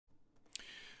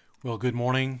Well, good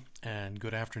morning and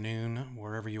good afternoon,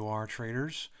 wherever you are,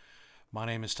 traders. My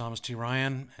name is Thomas T.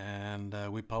 Ryan, and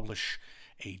we publish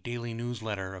a daily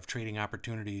newsletter of trading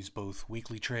opportunities, both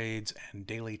weekly trades and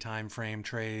daily time frame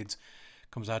trades.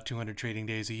 Comes out 200 trading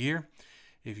days a year.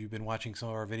 If you've been watching some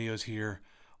of our videos here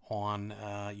on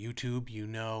YouTube, you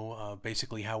know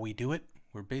basically how we do it.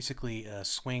 We're basically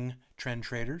swing trend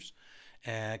traders.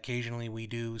 Occasionally, we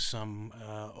do some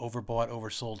overbought,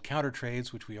 oversold counter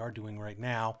trades, which we are doing right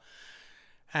now.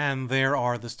 And there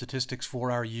are the statistics for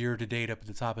our year to date up at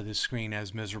the top of this screen,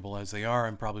 as miserable as they are.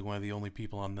 I'm probably one of the only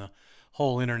people on the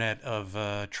whole internet of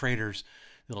traders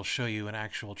that'll show you an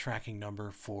actual tracking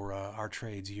number for our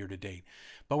trades year to date.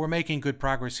 But we're making good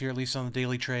progress here, at least on the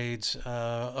daily trades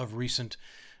of recent,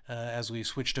 as we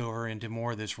switched over into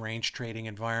more of this range trading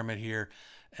environment here,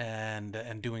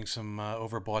 and doing some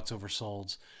overboughts,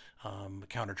 oversolds,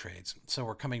 counter trades. So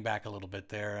we're coming back a little bit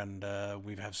there, and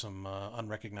we have some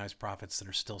unrecognized profits that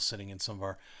are still sitting in some of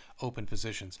our open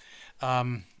positions.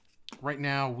 Right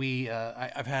now,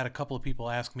 I've had a couple of people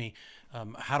ask me,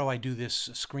 how do I do this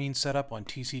screen setup on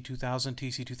TC2000?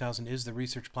 TC2000 is the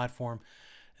research platform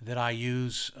that I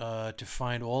use to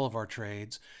find all of our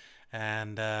trades.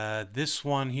 And this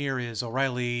one here is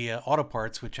O'Reilly Auto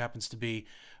Parts, which happens to be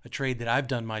a trade that I've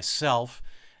done myself.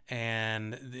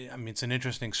 And I mean, it's an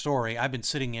interesting story. I've been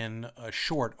sitting in a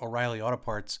short O'Reilly Auto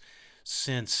Parts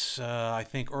since I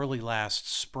think early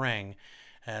last spring,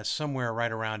 somewhere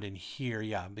right around in here.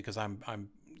 Yeah, because I'm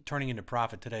turning into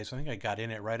profit today, so I think I got in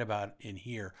it right about in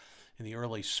here in the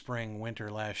early spring,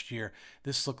 winter last year.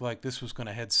 This looked like this was going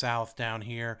to head south down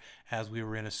here as we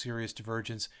were in a serious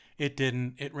divergence. It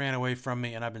didn't. It ran away from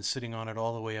me, and I've been sitting on it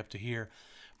all the way up to here.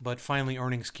 But finally,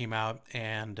 earnings came out,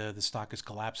 and the stock is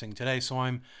collapsing today. So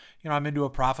I'm into a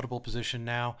profitable position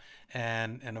now,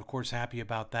 and of course happy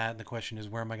about that. And the question is,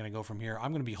 where am I going to go from here?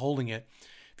 I'm going to be holding it.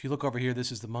 If you look over here,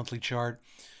 this is the monthly chart.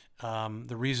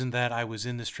 The reason that I was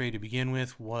in this trade to begin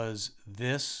with was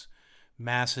this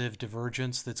massive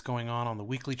divergence that's going on the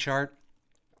weekly chart,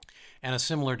 and a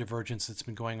similar divergence that's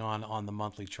been going on the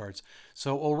monthly charts.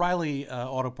 So O'Reilly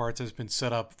Auto Parts has been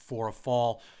set up for a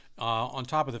fall, on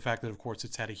top of the fact that, of course,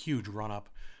 it's had a huge run up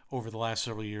over the last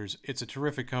several years. It's a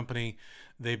terrific company.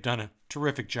 They've done a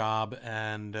terrific job,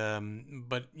 and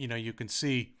but you can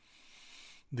see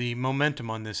the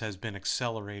momentum on this has been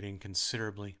accelerating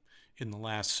considerably in the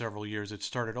last several years. It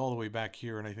started all the way back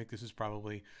here, and I think this is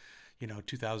probably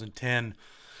 2010,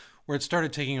 where it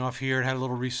started taking off here. It had a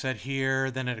little reset here,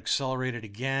 then it accelerated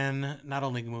again, not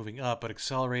only moving up, but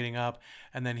accelerating up,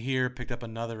 and then here picked up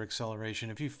another acceleration.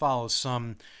 If you follow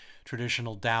some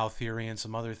traditional Dow theory and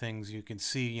some other things, you can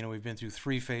see, we've been through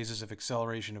 3 phases of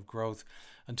acceleration of growth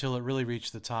until it really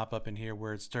reached the top up in here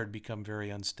where it started to become very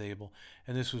unstable.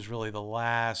 And this was really the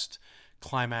last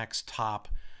climax top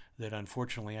that,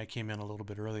 unfortunately, I came in a little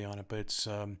bit early on it, but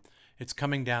it's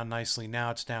coming down nicely.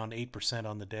 Now it's down 8%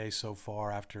 on the day so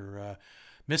far after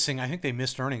missing. I think they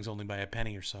missed earnings only by a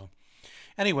penny or so.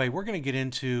 Anyway, we're going to get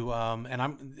into, and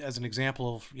I'm, as an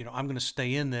example of, I'm going to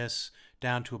stay in this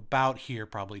down to about here,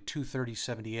 probably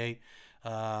 230.78.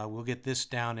 We'll get this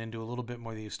down into a little bit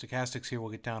more. The stochastics here will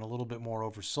get down a little bit more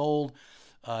oversold.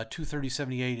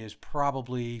 230.78 is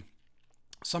probably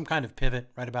some kind of pivot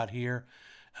right about here.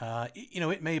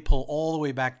 It may pull all the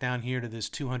way back down here to this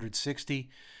 260,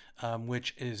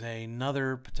 which is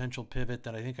another potential pivot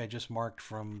that I think I just marked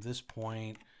from this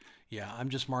point. Yeah, I'm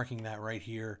just marking that right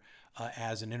here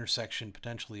as an intersection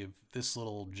potentially of this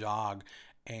little jog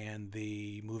and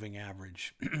the moving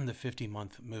average, the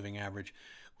 50-month moving average.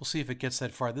 We'll see if it gets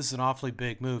that far. This is an awfully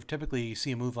big move. Typically, you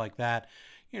see a move like that,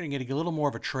 you're going to get a little more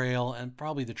of a trail, and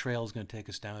probably the trail is going to take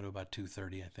us down to about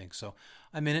 230, I think. So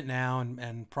I'm in it now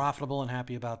and profitable and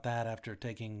happy about that after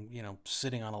taking,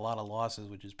 sitting on a lot of losses,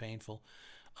 which is painful.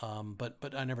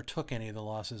 But I never took any of the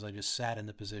losses. I just sat in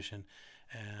the position,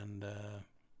 and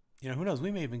who knows?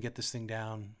 We may even get this thing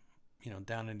down,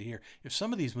 down into here. If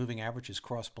some of these moving averages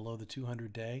cross below the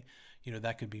 200-day,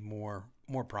 that could be more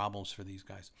problems for these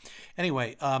guys.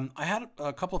 Anyway, I had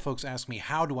a couple of folks ask me,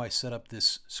 how do I set up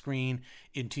this screen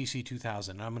in TC2000?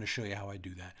 And I'm going to show you how I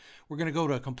do that. We're going to go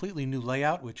to a completely new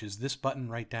layout, which is this button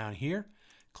right down here.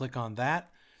 Click on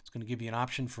that. It's going to give you an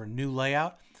option for a new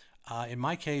layout. In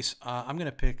my case, I'm going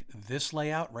to pick this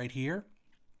layout right here.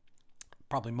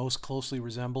 Probably most closely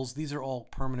resembles. These are all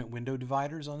permanent window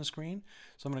dividers on the screen.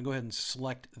 So I'm going to go ahead and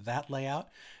select that layout.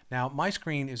 Now my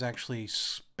screen is actually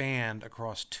spanned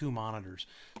across 2 monitors.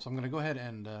 So I'm going to go ahead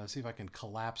and see if I can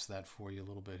collapse that for you a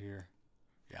little bit here.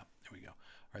 Yeah, there we go. All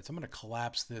right, so I'm going to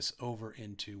collapse this over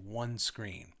into one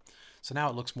screen. So now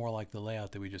it looks more like the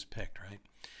layout that we just picked, right?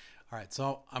 All right,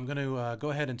 so I'm going to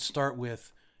go ahead and start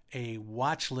with a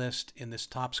watch list in this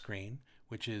top screen,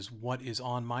 which is what is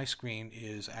on my screen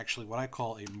is actually what I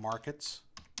call a markets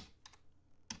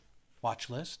watch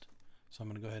list. So I'm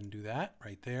going to go ahead and do that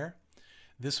right there.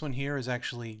 This one here is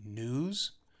actually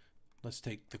news. Let's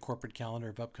take the corporate calendar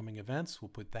of upcoming events. We'll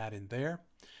put that in there.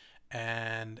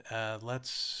 And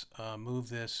let's move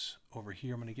this over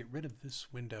here. I'm going to get rid of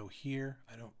this window here.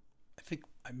 I think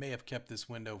I may have kept this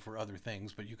window for other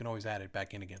things, but you can always add it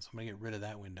back in again. So I'm going to get rid of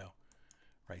that window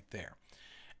right there.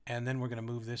 And then we're going to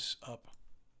move this up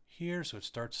here so it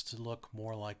starts to look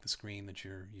more like the screen that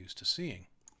you're used to seeing.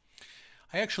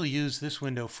 I actually use this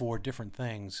window for different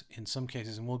things in some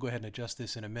cases, and we'll go ahead and adjust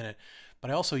this in a minute. But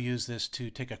I also use this to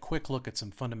take a quick look at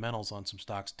some fundamentals on some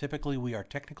stocks. Typically, we are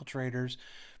technical traders,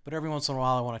 but every once in a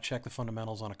while I want to check the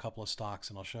fundamentals on a couple of stocks,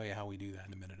 and I'll show you how we do that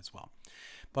in a minute as well.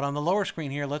 But on the lower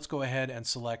screen here, let's go ahead and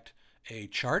select a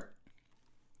chart,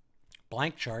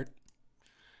 blank chart.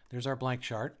 There's our blank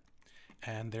chart.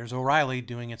 And there's O'Reilly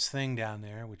doing its thing down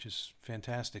there, which is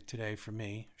fantastic today for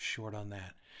me, short on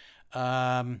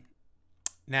that.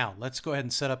 Now, let's go ahead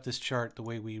and set up this chart the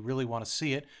way we really want to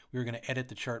see it. We're going to edit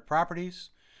the chart properties.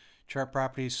 Chart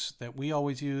properties that we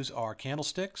always use are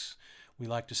candlesticks. We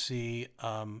like to see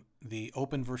the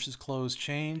open versus close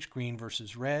change, green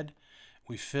versus red.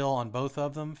 We fill on both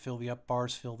of them, fill the up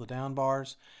bars, fill the down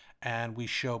bars, and we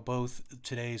show both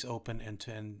today's open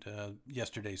and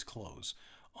yesterday's close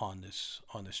on this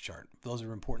chart. Those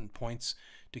are important points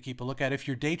to keep a look at. If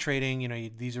you're day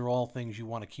trading, these are all things you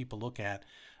want to keep a look at.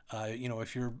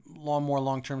 If you're more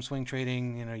long-term swing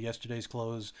trading, yesterday's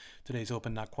close, today's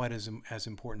open, not quite as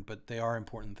important, but they are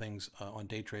important things on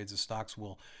day trades. The stocks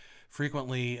will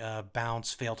frequently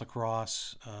bounce, fail to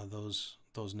cross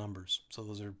those numbers. So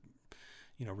those are,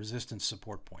 resistance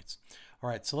support points. All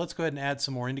right, so let's go ahead and add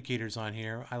some more indicators on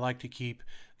here. I like to keep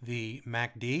the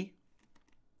MACD.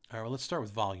 All right, well, let's start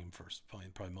with volume first.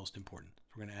 Volume probably most important.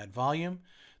 We're going to add volume.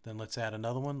 Then let's add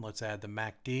another one. Let's add the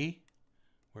MACD.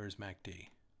 Where's MACD?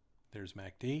 There's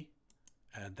MACD.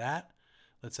 Add that.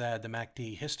 Let's add the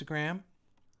MACD histogram,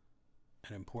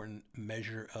 an important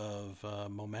measure of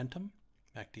momentum.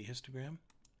 MACD histogram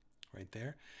right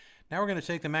there. Now we're going to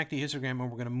take the MACD histogram and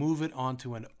we're going to move it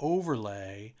onto an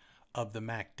overlay of the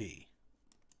MACD.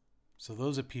 So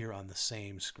those appear on the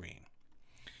same screen.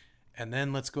 And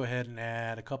then let's go ahead and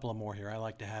add a couple of more here. I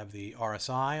like to have the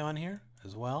RSI on here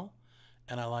as well.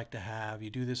 And I like to have, you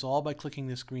do this all by clicking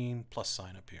this green plus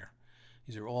sign up here.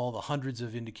 These are all the hundreds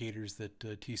of indicators that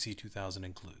TC2000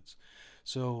 includes.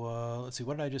 So let's see,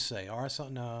 what did I just say?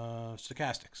 RSI, no,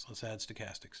 stochastics. Let's add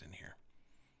stochastics in here.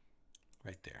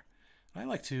 Right there. I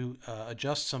like to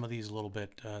adjust some of these a little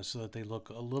bit so that they look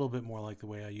a little bit more like the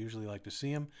way I usually like to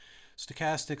see them.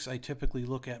 Stochastics, I typically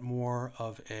look at more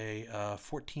of a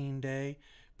 14-day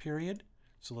period.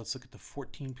 So let's look at the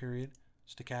 14 period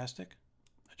stochastic.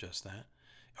 Adjust that.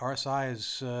 RSI is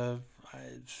 7,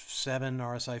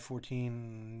 RSI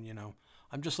 14,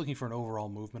 I'm just looking for an overall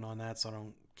movement on that, so I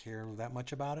don't care that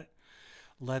much about it.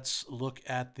 Let's look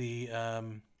at the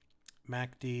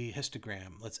MACD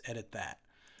histogram. Let's edit that.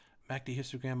 MACD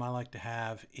histogram I like to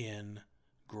have in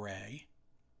gray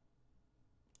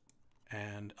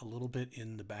and a little bit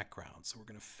in the background. So we're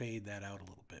going to fade that out a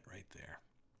little bit right there.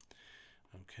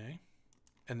 Okay.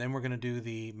 And then we're going to do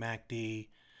the MACD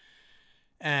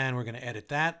and we're going to edit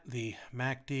that. The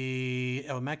MACD,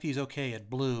 MACD is okay at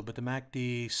blue, but the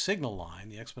MACD signal line,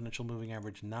 the exponential moving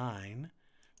average 9,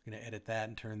 we're going to edit that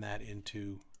and turn that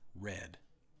into red.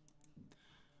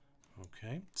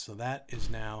 Okay, so that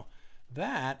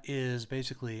is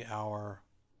basically our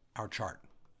chart.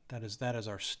 That is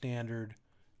our standard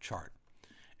chart.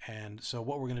 And so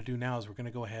what we're going to do now is we're going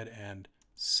to go ahead and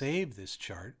save this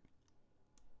chart.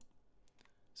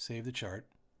 Save the chart.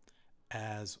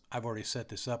 As I've already set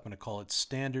this up, I'm going to call it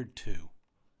standard 2.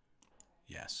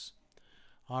 Yes.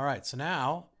 All right, so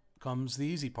now comes the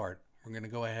easy part. We're going to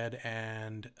go ahead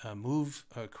and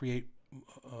create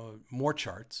more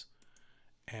charts.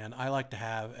 And I like to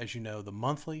have, as you know, the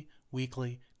monthly,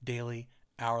 weekly, daily,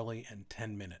 hourly, and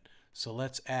 10-minute. So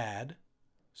let's add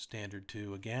standard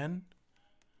 2 again.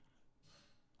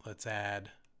 Let's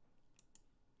add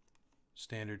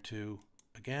standard 2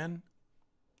 again.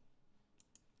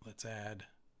 Let's add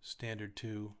standard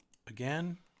 2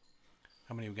 again.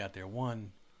 How many we got there?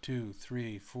 1, 2,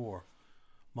 3, 4.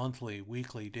 Monthly,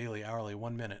 weekly, daily, hourly,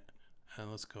 1 minute. And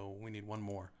let's go, we need one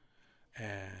more.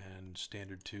 And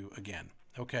standard 2 again.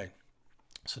 Okay,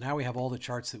 so now we have all the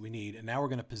charts that we need, and now we're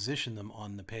going to position them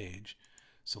on the page.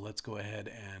 So let's go ahead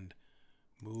and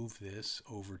move this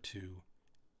over to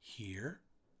here.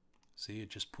 See, it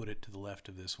just put it to the left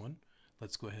of this one.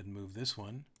 Let's go ahead and move this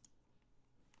one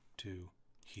to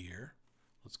here.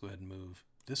 Let's go ahead and move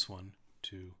this one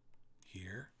to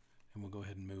here, and we'll go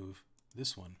ahead and move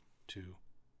this one to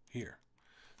here.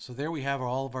 So there we have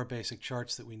all of our basic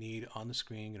charts that we need on the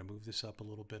screen. I'm going to move this up a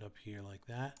little bit up here like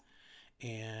that.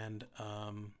 And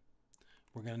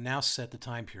we're going to now set the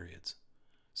time periods.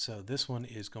 So this one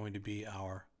is going to be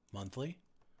our monthly.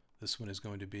 This one is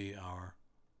going to be our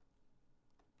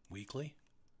weekly.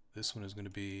 This one is going to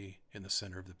be in the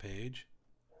center of the page,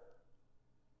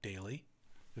 daily.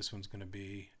 This one's going to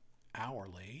be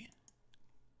hourly.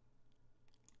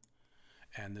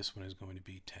 And this one is going to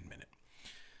be 10-minute.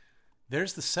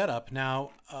 There's the setup.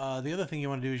 Now, the other thing you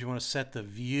want to do is you want to set the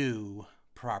view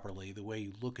properly, the way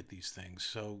you look at these things.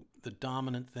 So the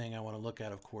dominant thing I want to look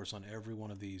at, of course, on every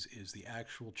one of these is the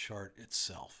actual chart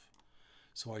itself.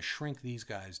 So I shrink these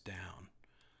guys down.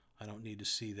 I don't need to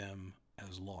see them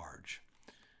as large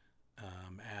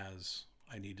as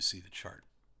I need to see the chart.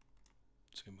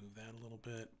 So move that a little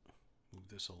bit, move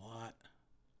this a lot,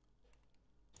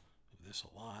 move this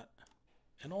a lot.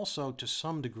 And also, to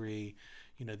some degree,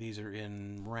 you know, these are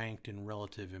ranked in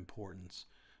relative importance.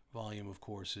 Volume, of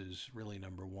course, is really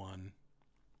number one.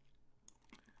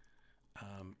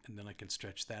 And then I can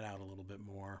stretch that out a little bit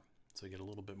more, so I get a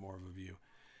little bit more of a view.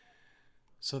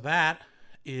 So that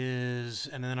is,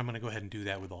 and then I'm going to go ahead and do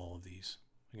that with all of these.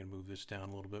 I'm going to move this down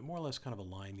a little bit, more or less kind of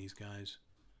align these guys.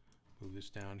 Move this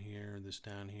down here, this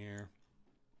down here.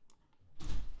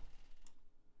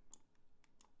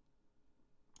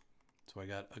 So I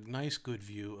got a nice good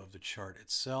view of the chart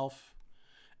itself,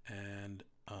 and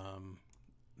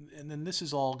then this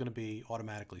is all going to be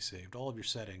automatically saved. All of your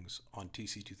settings on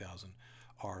TC2000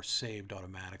 are saved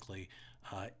automatically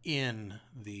in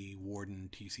the Warden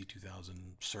TC2000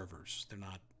 servers. They're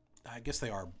not, I guess they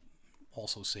are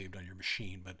also saved on your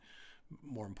machine, but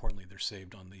more importantly, they're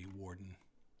saved on the Warden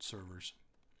servers.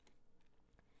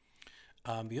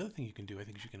 The other thing you can do, I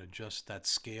think, is you can adjust that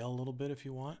scale a little bit if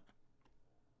you want.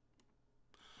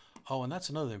 Oh, and that's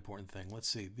another important thing. Let's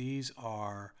see. These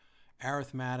are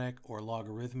arithmetic or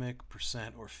logarithmic,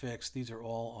 percent or fixed. These are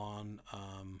all on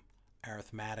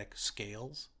arithmetic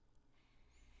scales.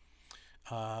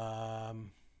 So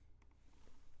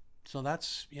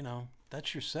that's, you know,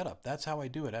 that's your setup. That's how I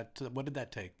do it. What did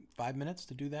that take? 5 minutes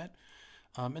to do that?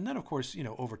 And then, of course, you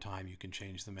know, over time you can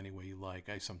change them any way you like.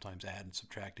 I sometimes add and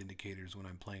subtract indicators when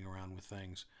I'm playing around with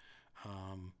things.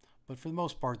 But for the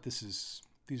most part,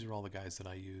 these are all the guys that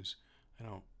I use. I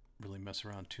don't really mess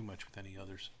around too much with any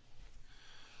others.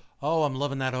 Oh, I'm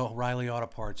loving that O'Reilly Auto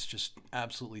Parts, just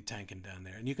absolutely tanking down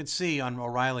there. And you can see on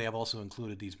O'Reilly, I've also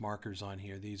included these markers on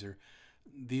here. These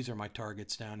are my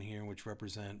targets down here, which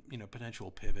represent, you know, potential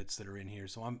pivots that are in here.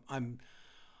 So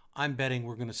I'm betting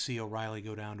we're going to see O'Reilly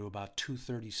go down to about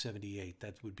 230.78.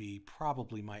 That would be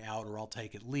probably my out, or I'll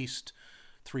take at least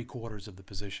 3/4 of the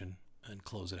position and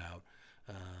close it out,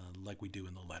 like we do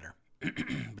in the letter.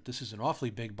 But this is an awfully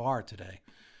big bar today,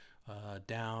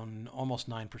 down almost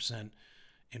 9%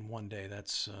 in one day.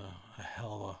 That's a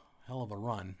hell of a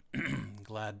run.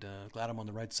 glad I'm on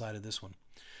the right side of this one.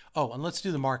 Oh, and let's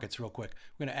do the markets real quick.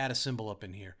 We're going to add a symbol up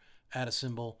in here. Add a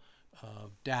symbol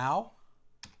of Dow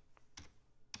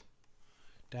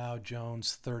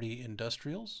Jones 30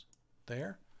 Industrials.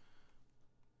 There.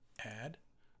 Add.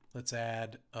 Let's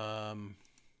add NASDAQ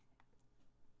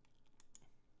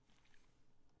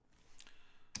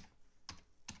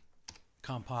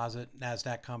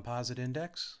Composite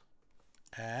Index.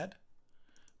 Add.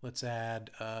 Let's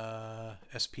add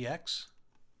SPX.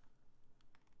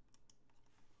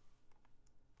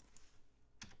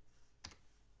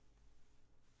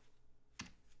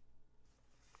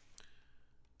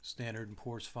 Standard &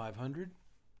 Poor's 500.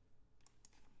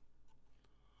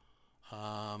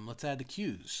 Let's add the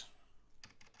Qs.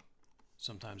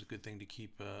 Sometimes a good thing to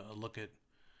keep a look at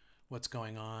what's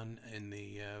going on in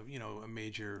the you know, a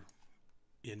major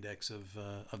index of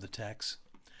the techs.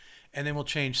 And then we'll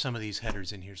change some of these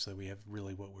headers in here so that we have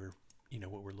really what we're, you know,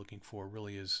 what we're looking for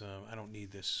really is, I don't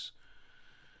need this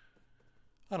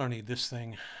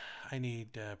thing. I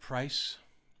need price.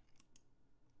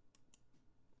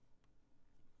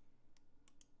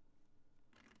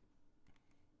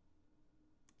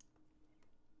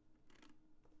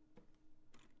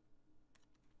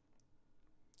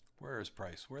 Where is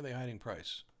price? Where are they hiding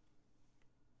price?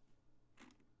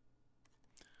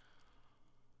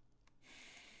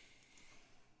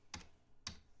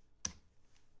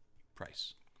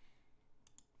 Price.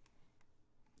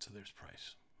 So there's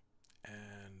price.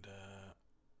 And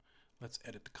let's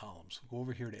edit the columns. We'll go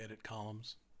over here to edit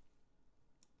columns.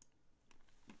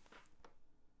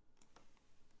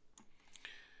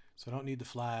 So I don't need the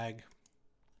flag.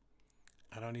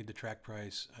 I don't need the track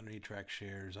price. I don't need track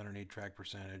shares. I don't need track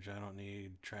percentage. I don't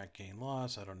need track gain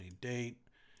loss. I don't need date.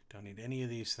 Don't need any of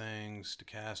these things.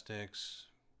 Stochastics.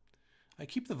 I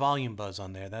keep the volume buzz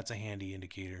on there. That's a handy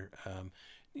indicator.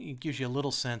 It gives you a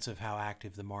little sense of how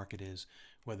active the market is,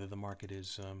 whether the market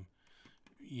is,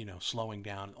 slowing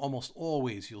down. Almost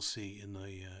always, you'll see in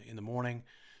the morning,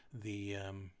 the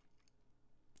and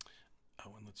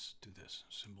let's do this.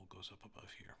 Symbol goes up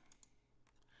above here.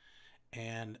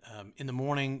 And in the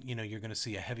morning, you're going to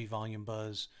see a heavy volume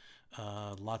buzz,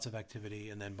 lots of activity,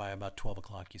 and then by about 12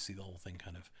 o'clock, you see the whole thing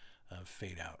kind of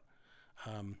fade out.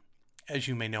 As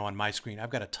you may know on my screen, I've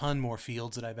got a ton more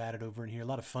fields that I've added over in here, a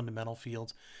lot of fundamental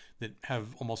fields that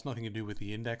have almost nothing to do with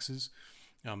the indexes.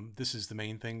 This is the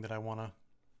main thing that I want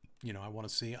to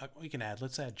see.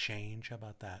 Let's add change. How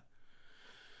about that?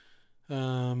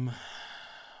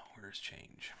 Where's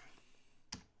change?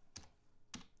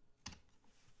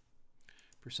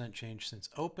 Percent change since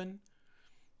open.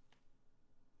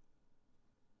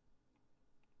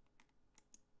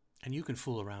 And you can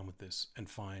fool around with this and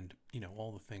find,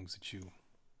 all the things that you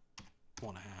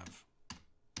want to have.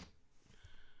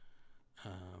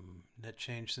 Net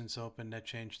change since open, net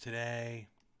change today.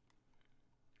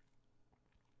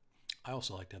 I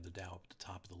also like to have the Dow up at the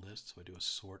top of the list, so I do a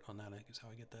sort on that. I think is how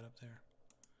I get that up there.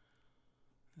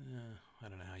 I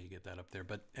don't know how you get that up there,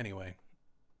 but anyway,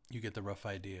 you get the rough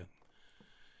idea.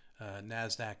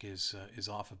 NASDAQ is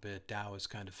off a bit. Dow is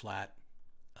kind of flat.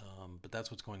 But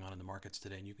that's what's going on in the markets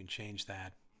today, and you can change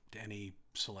that to any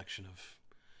selection of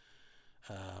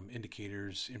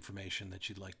indicators, information that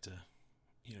you'd like to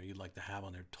have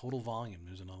on there. Total volume.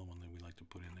 There's another one that we like to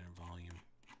put in there. Volume.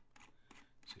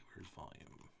 Let's see, where's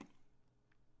volume?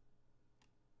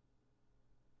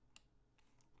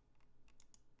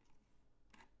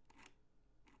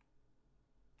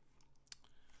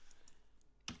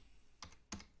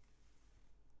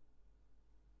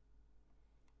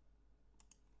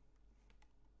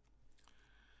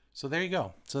 So there you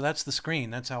go. So that's the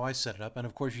screen. That's how I set it up. And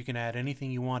of course, you can add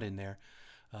anything you want in there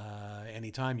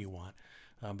anytime you want.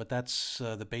 But that's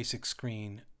the basic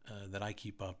screen that I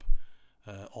keep up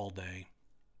all day,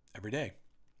 every day.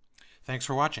 Thanks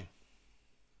for watching.